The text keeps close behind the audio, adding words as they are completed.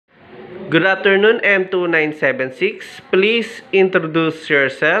Good afternoon, M2976. Please introduce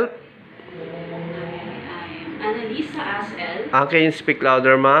yourself. I'm Annalisa Asel. Can you speak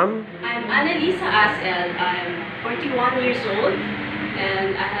louder, ma'am? I'm Annalisa Asel. I'm 41 years old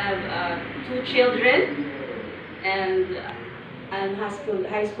and I have two children and I'm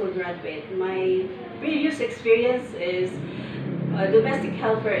high school graduate. My previous experience is a domestic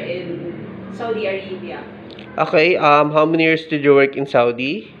helper in Saudi Arabia. Okay, how many years did you work in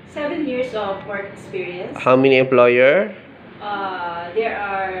Saudi? 7 years of work experience. How many employer? There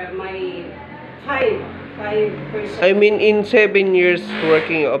are my five persons. I mean, in 7 years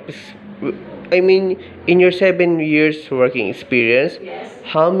working in your 7 years working experience, Yes.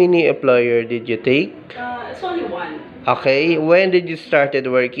 how many employer did you take? It's only one. Okay, when did you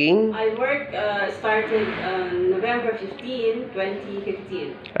started working? I started on November 15,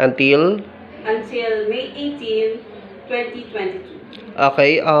 2015 Until? until May 18, 2022.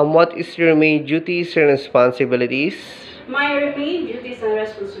 Okay, what is your main duties and responsibilities? My main duties and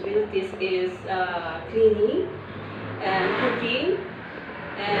responsibilities is cleaning and cooking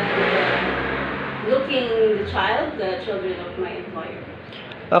and looking the children of my employer.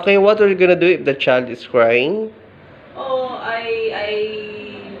 Okay, what are you gonna do if the child is crying? Oh, I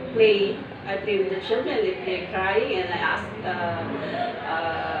play with the children if they're crying, and I ask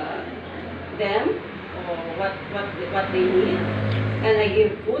them what they need, and I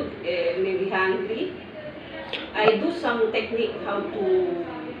give food. Maybe hungry. I do some technique how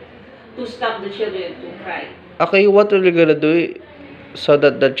to stop the children to cry. Okay, what are you gonna do so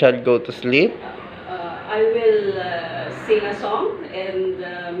that the child go to sleep? I will sing a song and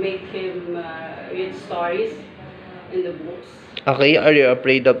make him read stories in the books. Okay, are you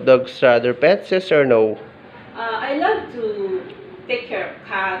afraid of dogs rather pets, yes or no? I love to take care of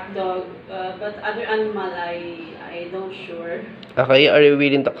cat, dog, but other animal I don't sure. Okay, are you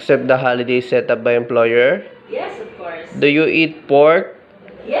willing to accept the holiday setup by employer? Yes, of course. Do you eat pork?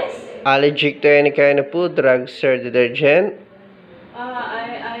 Yes. Allergic to any kind of food, drugs, or detergent?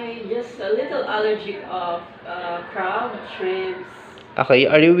 I just a little allergic of crab, shrimps. Okay,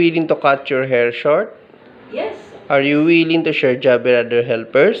 are you willing to cut your hair short? Yes. Are you willing to share job with other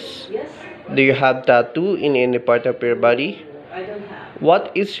helpers? Yes. Do you have tattoo in any part of your body? I don't have.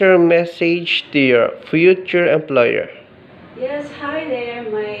 What is your message to your future employer? Yes, hi there,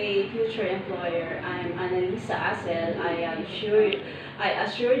 my future employer. I'm Annalisa Asel. I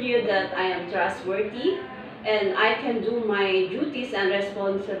assured you that I am trustworthy and I can do my duties and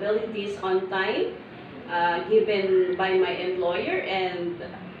responsibilities on time given by my employer, and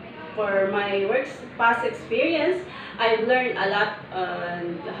for my past experience, I've learned a lot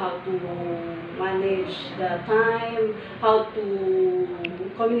on how to manage the time, how to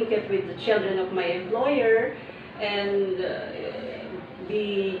communicate with the children of my employer, and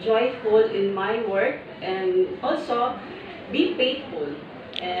be joyful in my work, and also be faithful.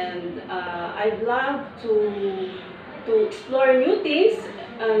 And I'd love to explore new things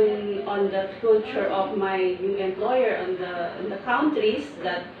on the culture of my new employer, on the countries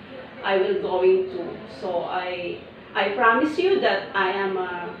that I will going to. So I promise you that I am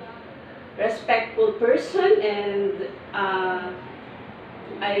a respectful person, and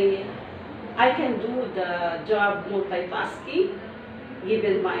I can do the job multitasking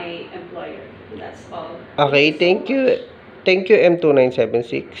given my employer. That's all. Okay, thank you. Thank you,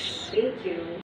 M2976. Thank you.